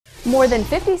More than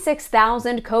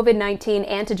 56,000 COVID-19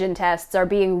 antigen tests are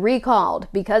being recalled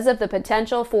because of the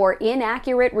potential for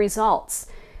inaccurate results.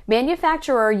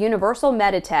 Manufacturer Universal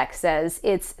Meditech says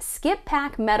its Skip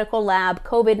Pack Medical Lab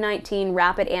COVID-19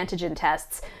 rapid antigen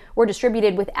tests were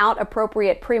distributed without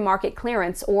appropriate pre-market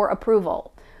clearance or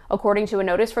approval. According to a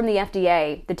notice from the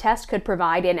FDA, the test could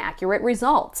provide inaccurate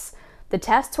results. The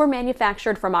tests were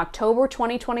manufactured from October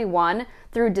 2021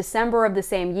 through December of the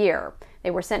same year.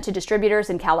 They were sent to distributors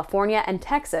in California and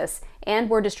Texas and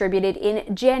were distributed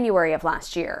in January of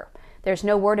last year. There's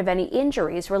no word of any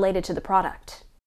injuries related to the product.